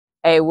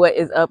Hey, what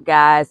is up,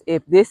 guys?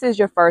 If this is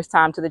your first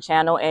time to the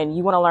channel and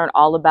you want to learn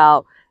all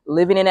about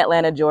living in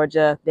Atlanta,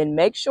 Georgia, then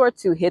make sure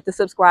to hit the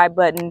subscribe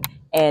button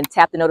and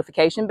tap the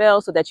notification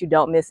bell so that you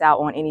don't miss out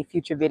on any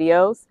future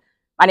videos.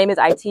 My name is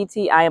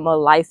Ititi. I am a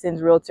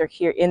licensed realtor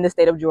here in the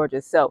state of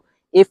Georgia. So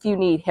if you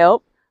need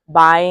help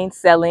buying,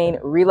 selling,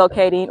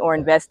 relocating, or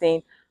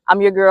investing,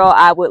 I'm your girl.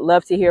 I would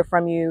love to hear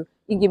from you.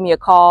 You can give me a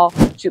call,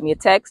 shoot me a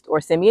text, or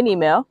send me an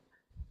email.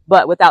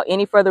 But without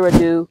any further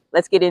ado,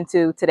 let's get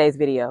into today's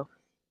video.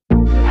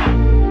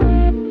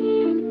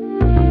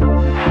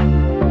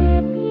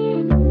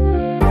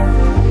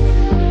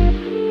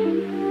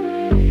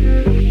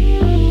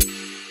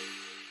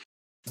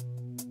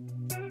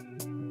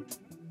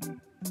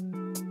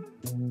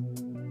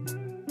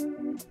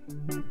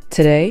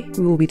 Today,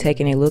 we will be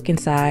taking a look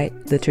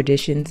inside the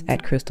Traditions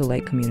at Crystal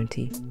Lake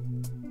community.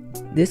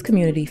 This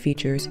community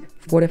features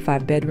 4 to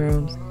 5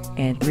 bedrooms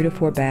and 3 to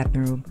 4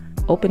 bathroom,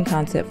 open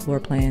concept floor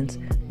plans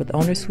with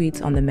owner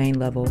suites on the main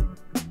level.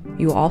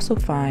 You will also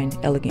find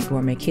elegant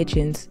gourmet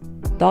kitchens,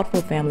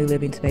 thoughtful family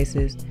living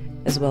spaces,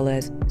 as well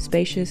as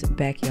spacious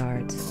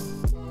backyards.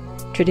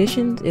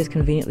 Traditions is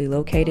conveniently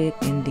located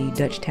in the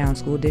Dutchtown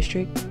School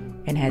District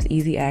and has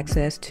easy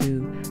access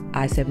to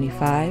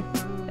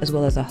I-75, as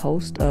well as a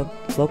host of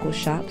local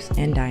shops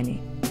and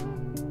dining.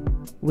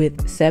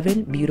 With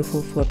 7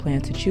 beautiful floor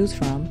plans to choose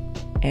from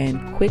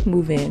and quick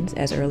move-ins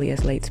as early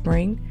as late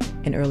spring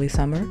and early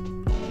summer,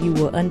 you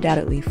will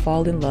undoubtedly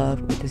fall in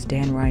love with this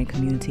Dan Ryan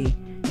community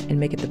and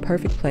make it the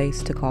perfect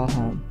place to call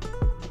home.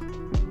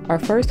 Our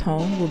first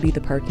home will be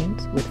the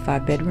Perkins with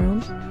 5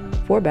 bedrooms,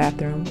 4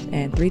 bathrooms,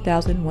 and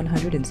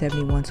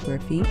 3,171 square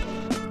feet.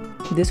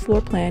 This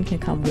floor plan can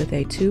come with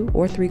a 2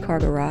 or 3 car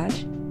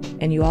garage,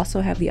 and you also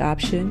have the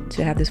option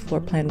to have this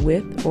floor plan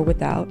with or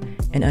without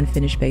an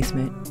unfinished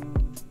basement.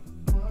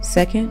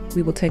 Second,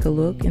 we will take a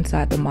look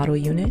inside the model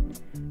unit,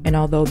 and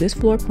although this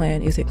floor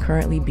plan isn't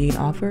currently being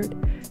offered,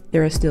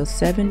 there are still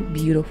 7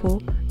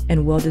 beautiful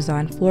and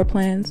well-designed floor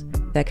plans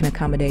that can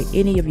accommodate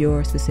any of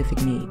your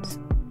specific needs.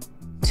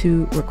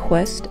 To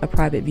request a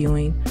private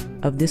viewing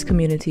of this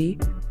community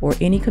or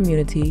any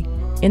community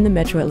in the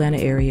Metro Atlanta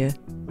area,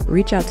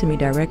 reach out to me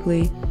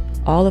directly.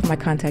 All of my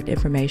contact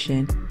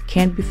information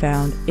can be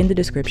found in the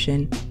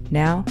description.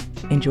 Now,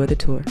 enjoy the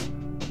tour.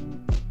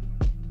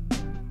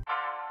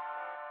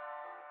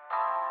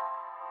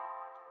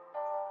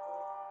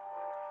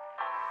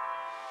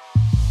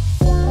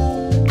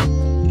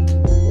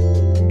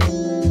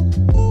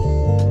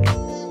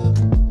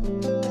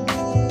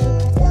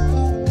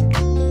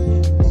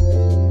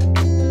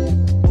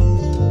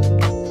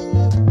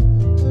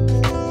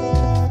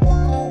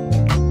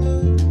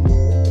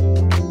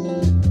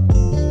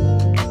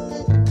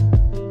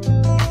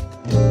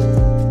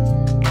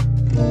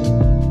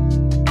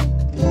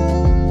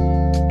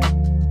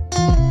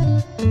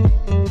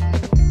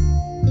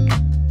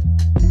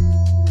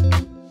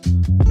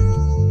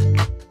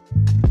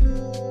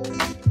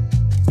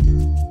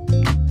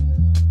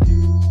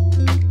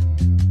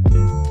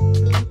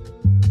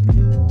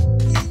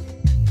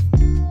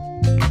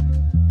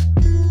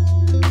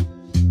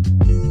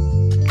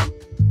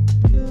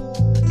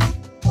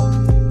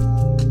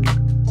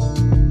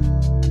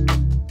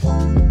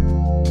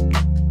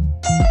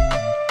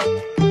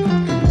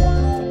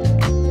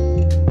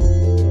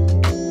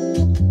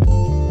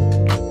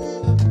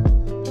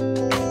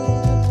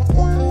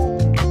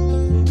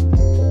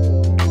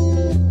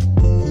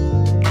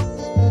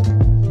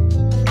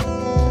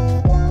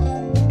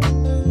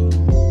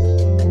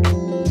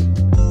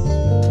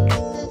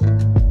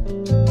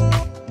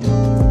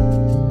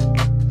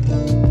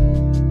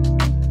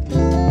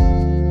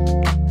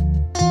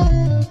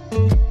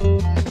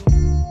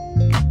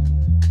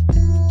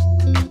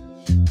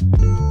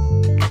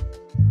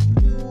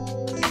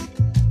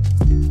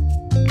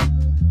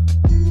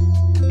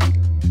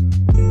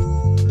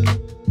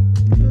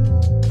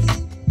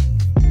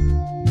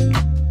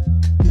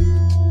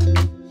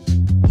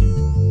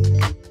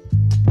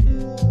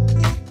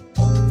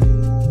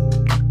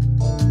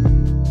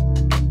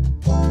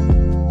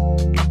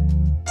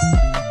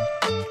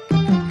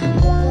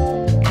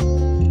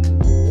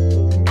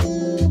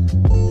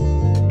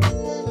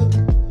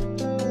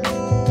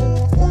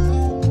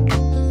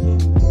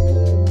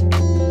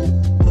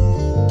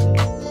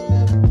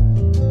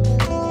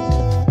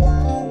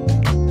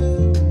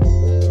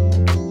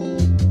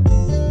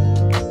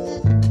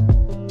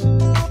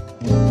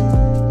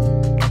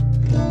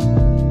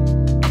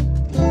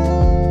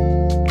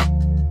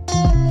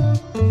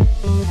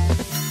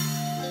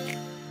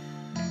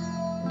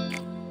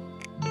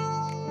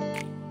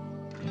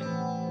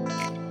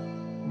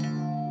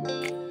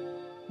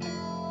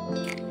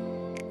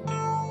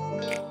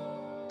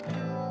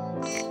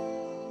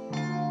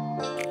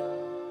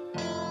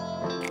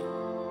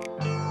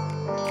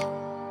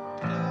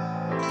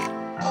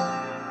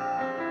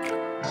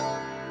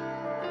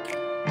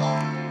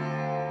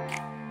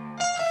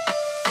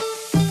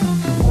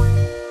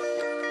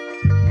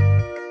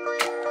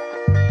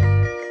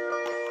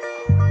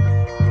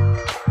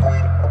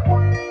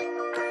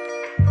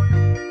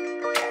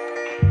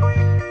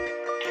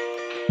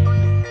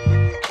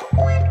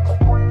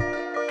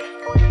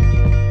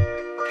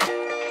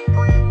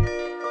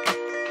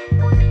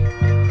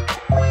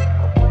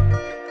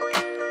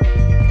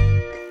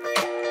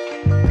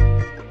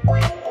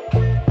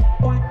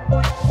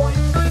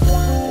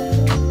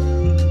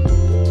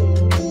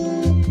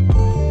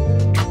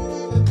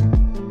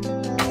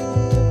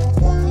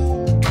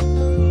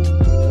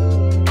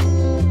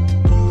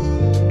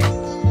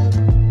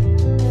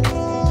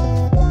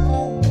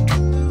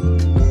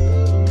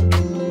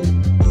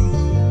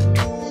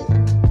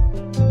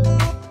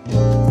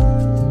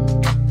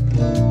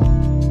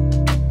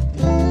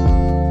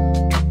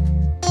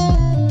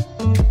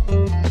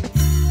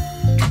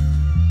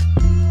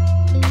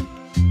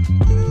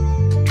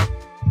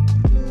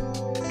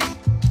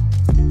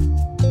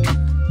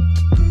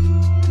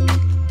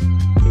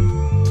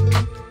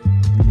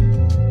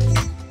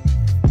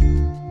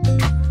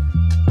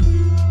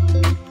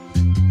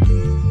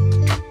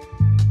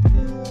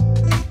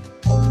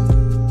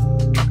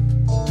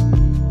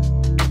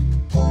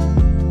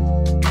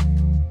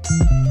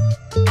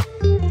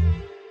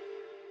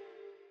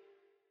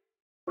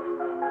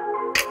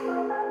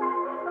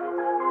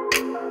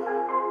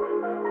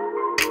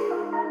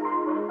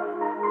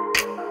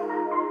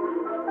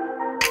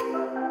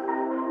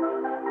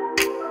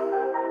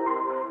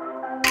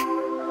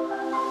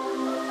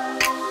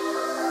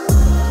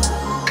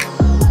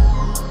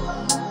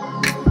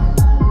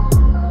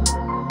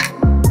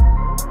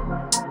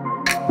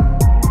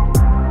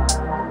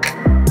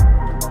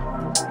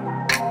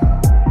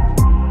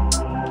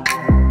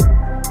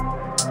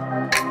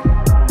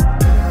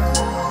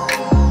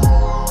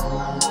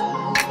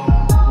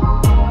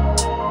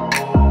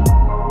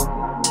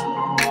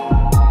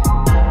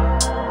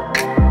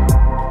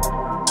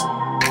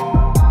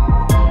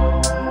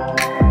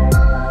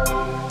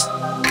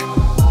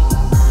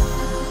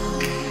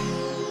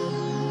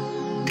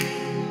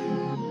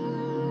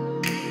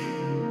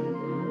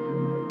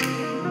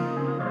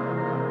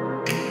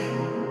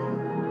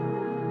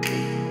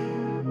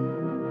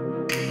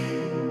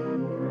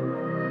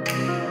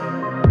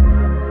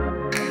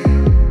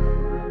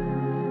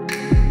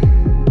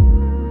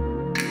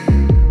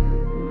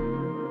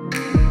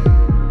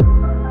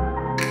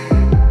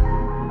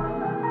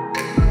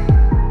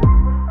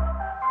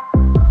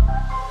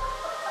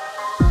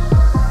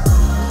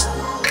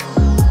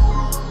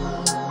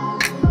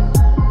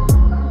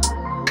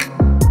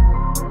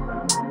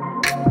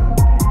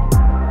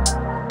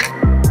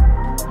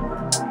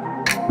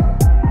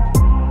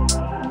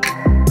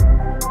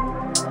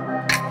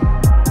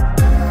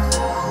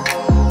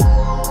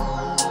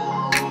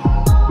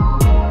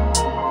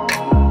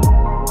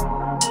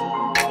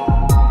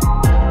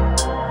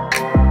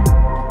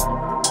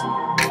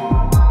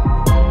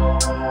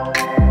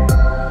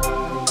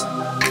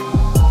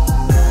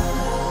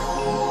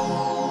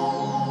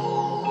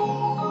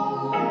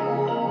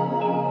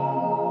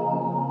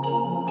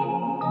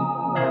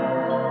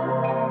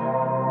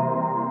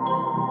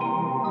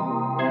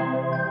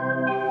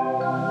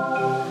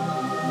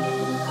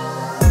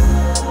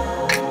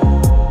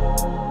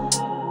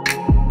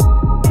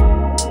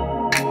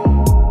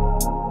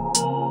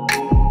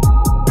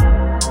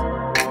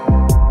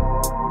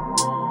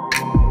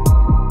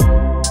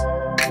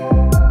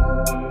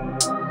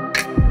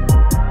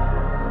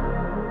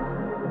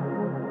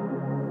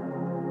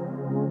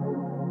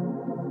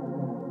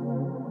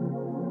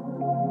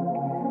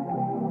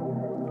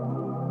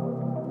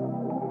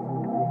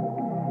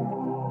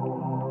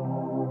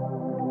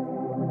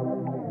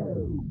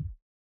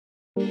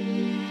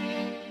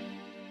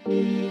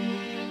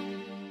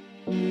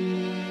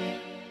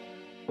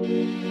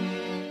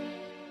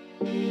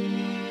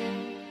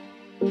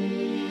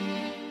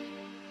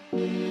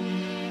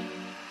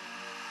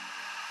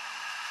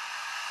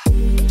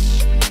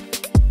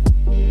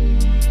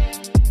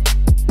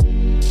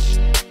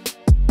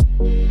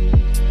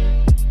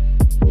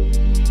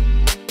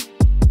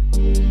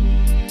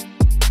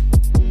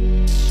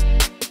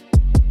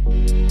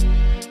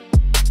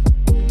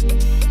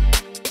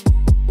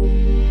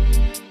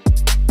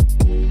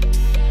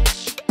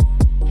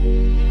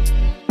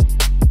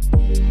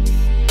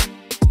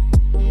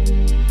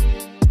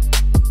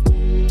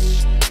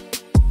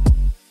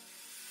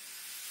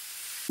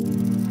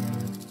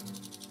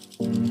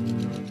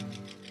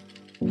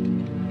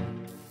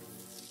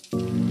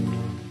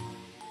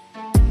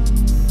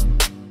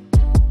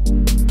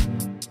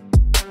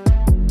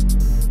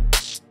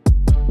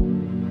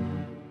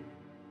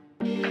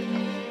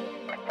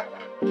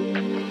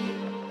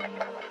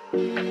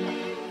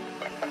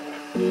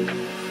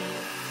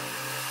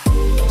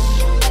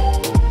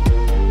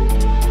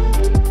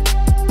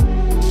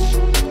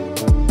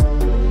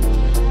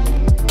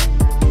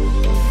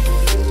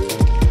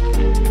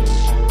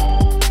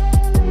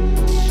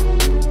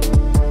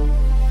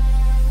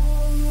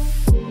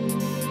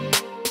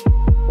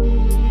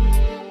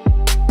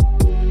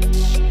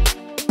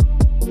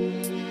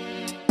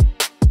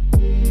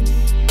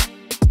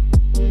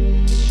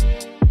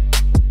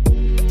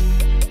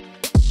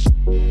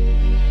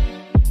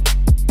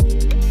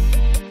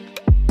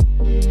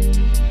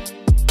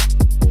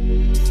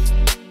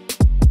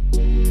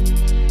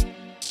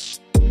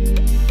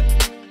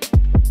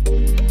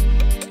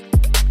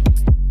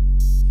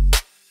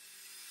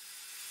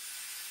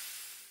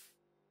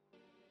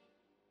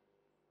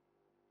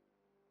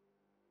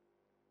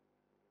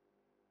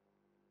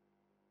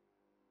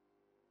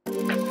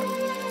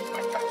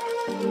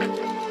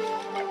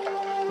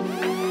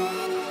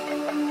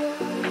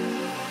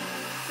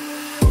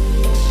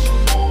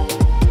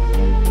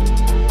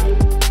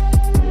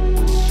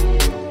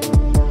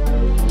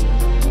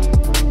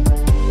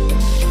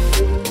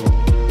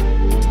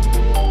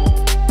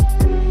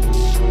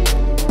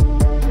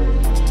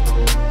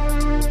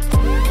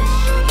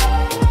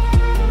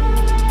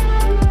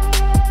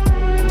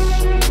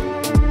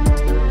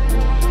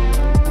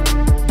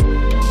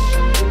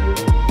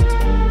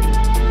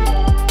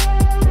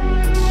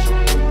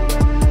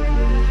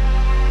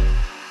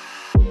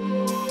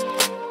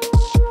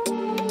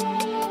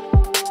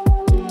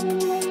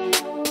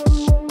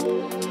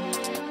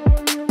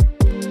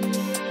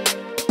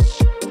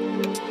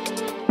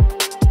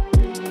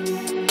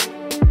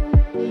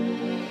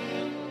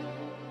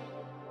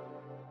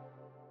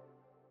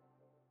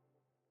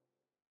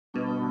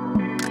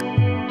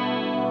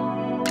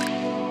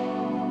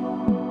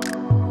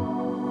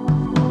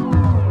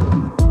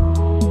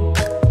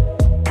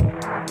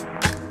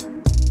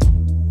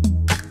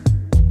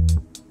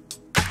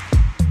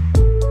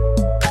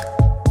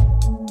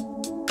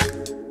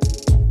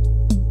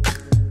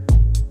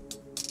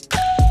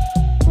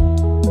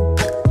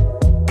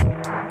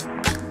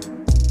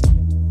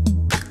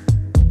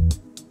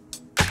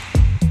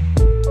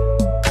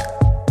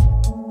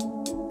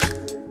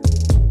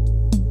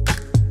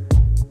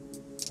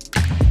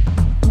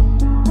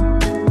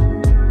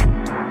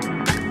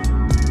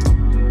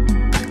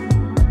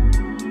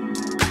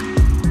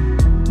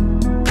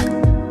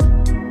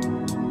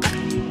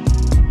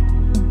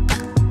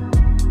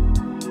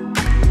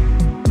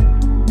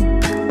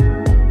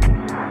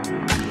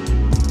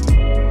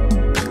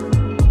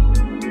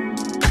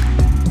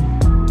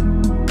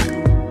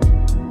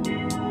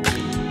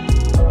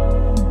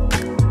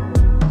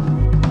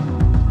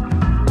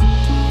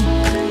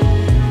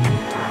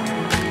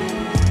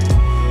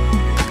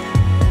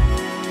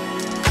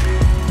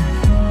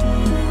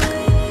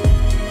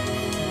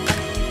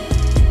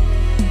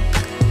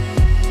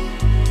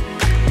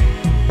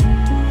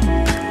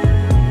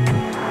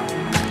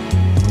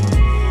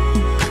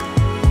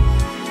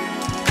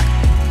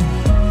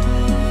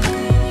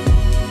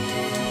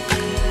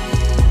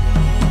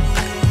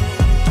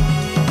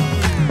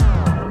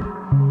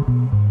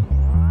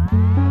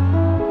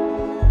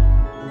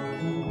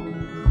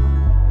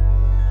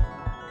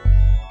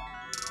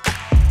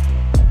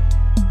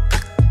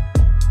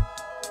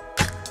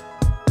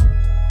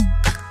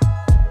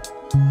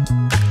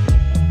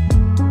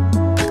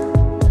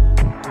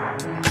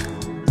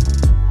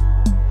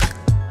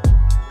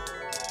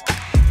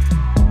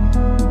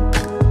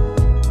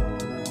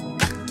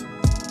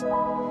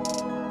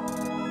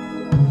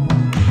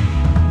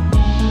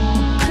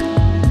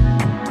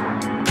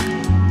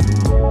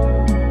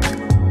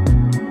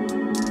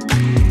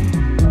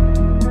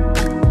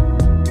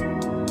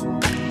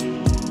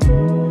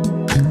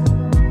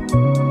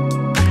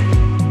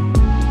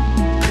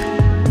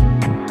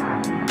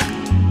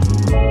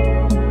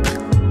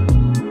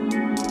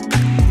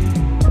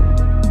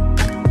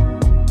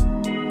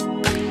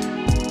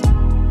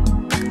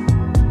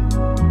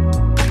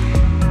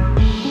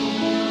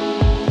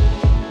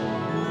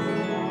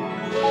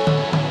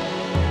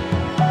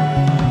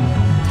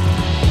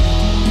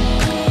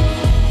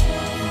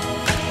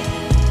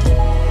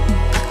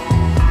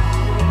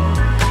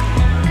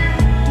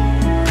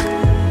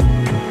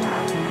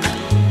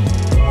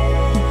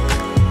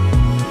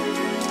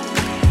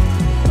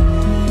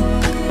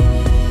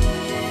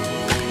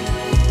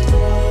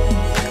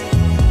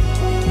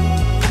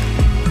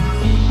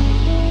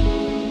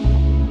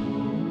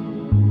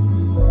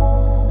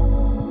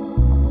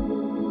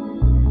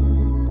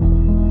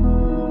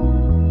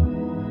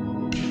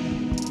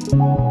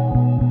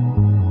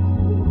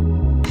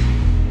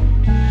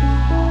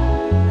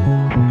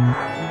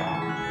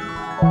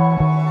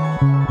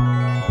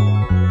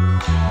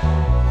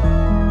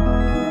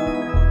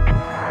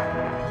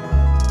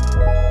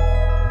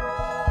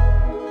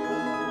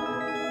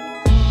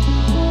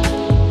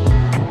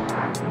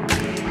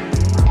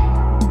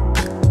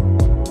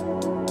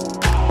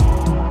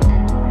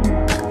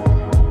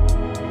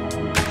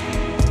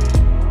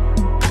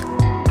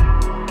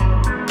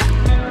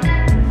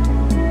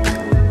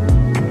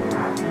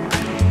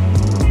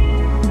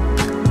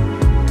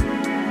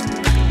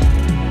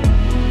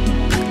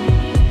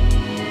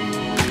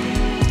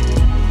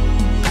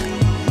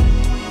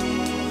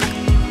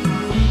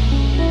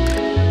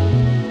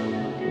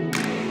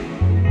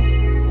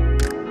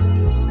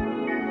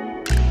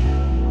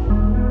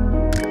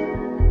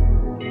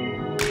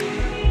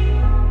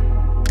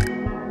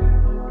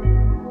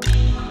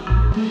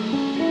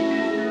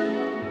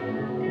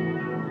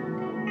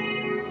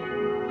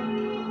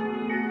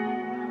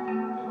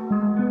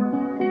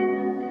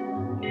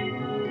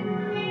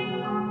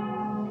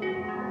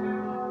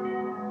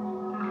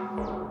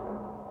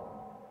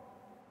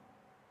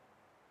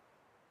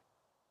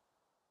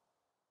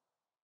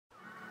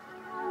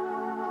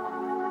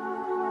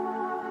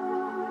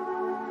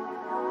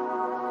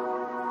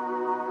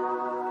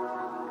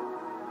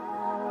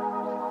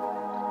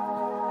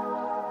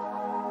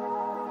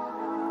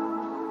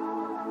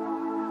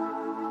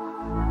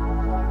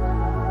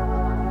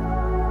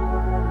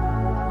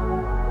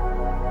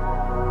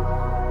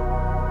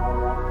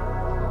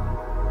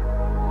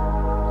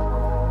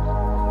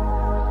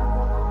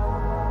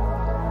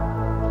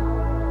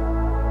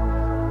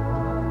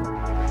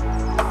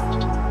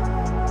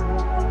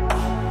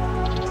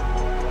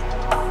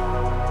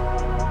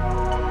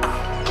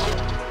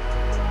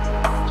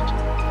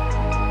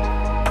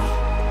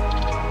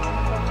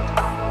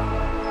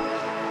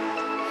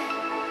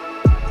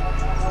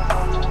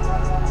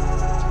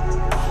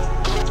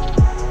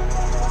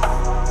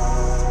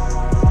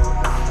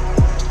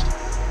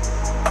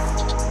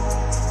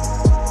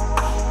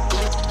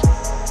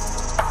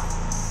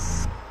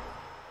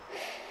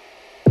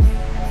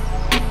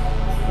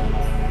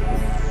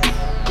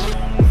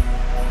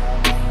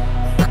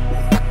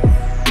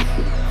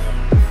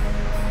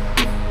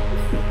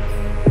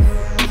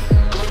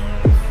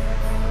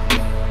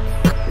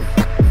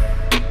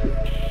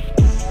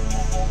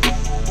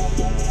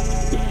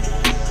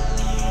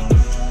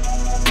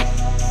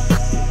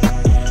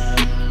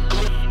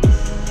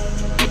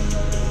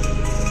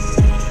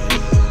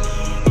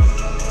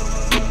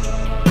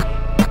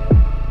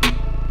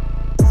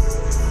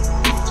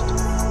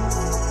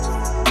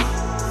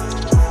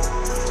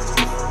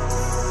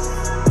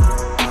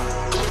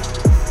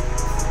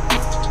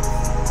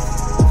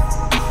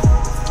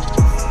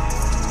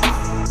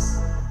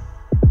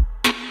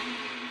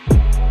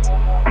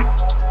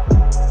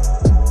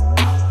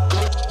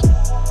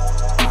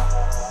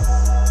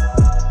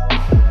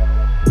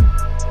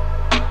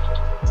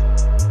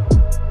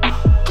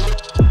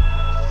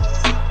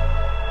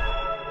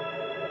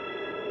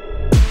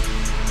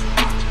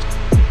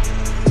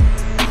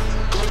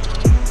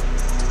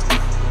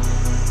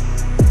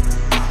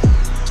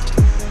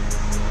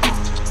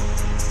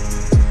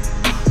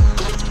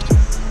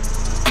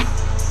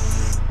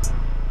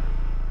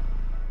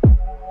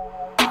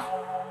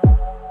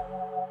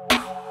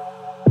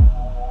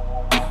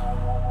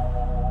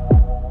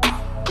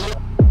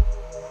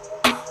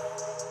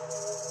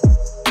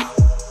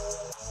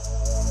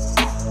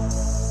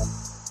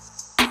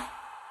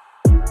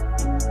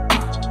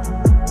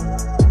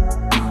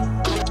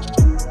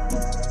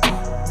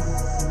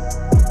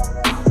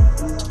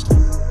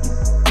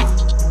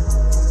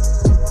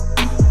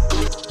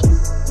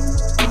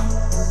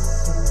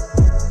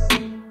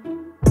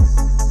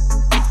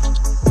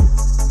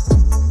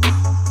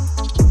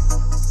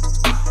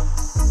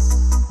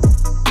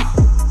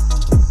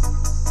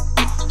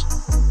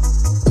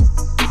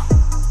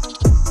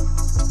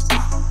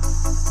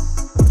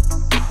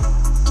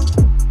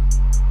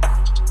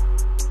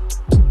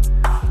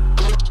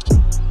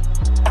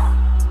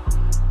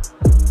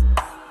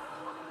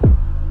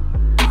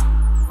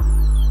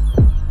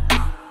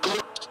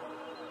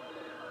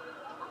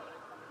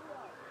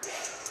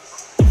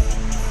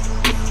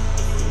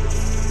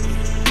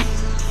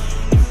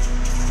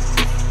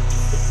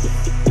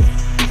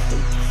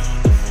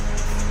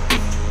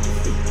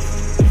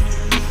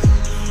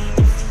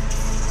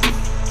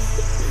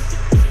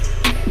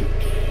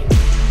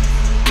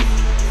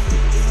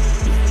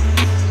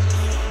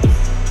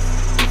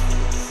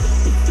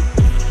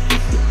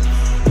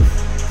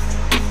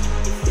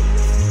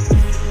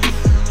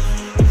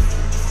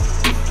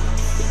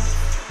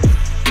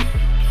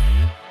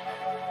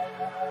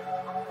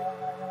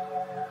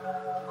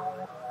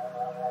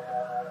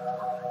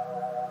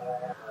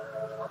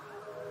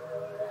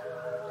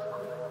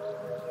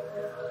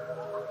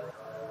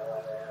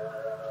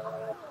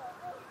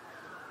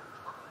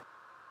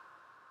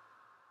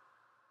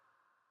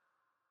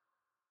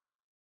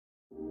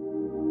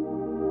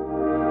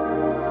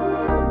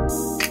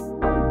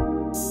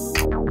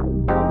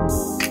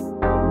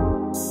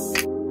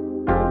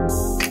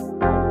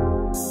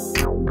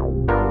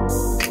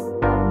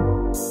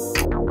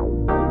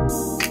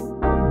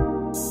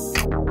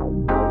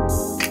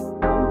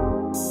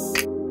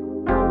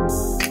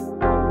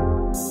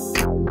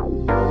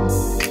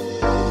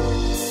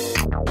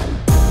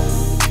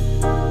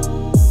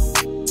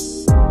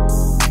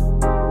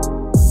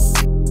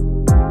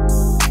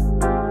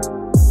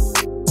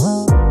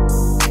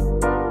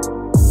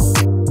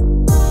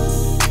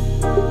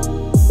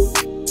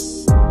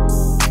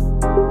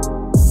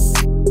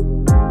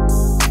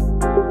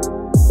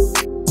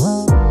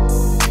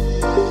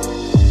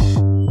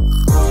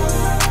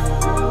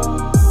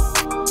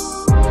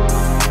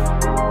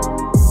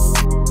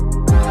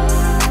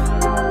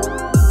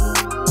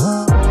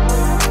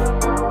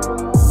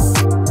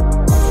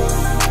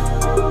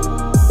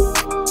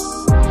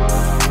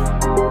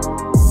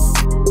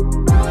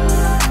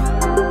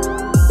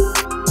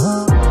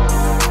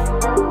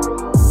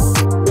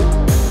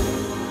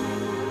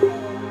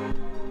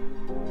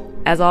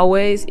 As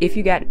always, if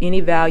you got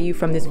any value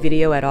from this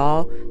video at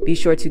all, be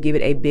sure to give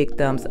it a big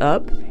thumbs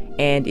up.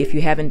 And if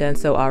you haven't done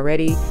so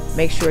already,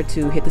 make sure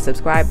to hit the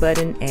subscribe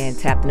button and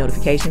tap the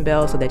notification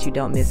bell so that you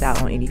don't miss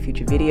out on any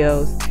future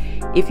videos.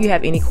 If you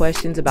have any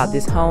questions about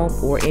this home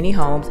or any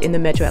homes in the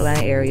Metro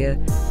Atlanta area,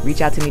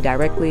 reach out to me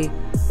directly.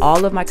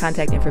 All of my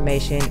contact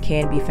information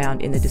can be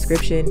found in the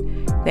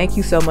description. Thank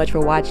you so much for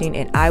watching,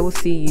 and I will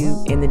see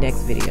you in the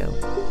next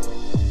video.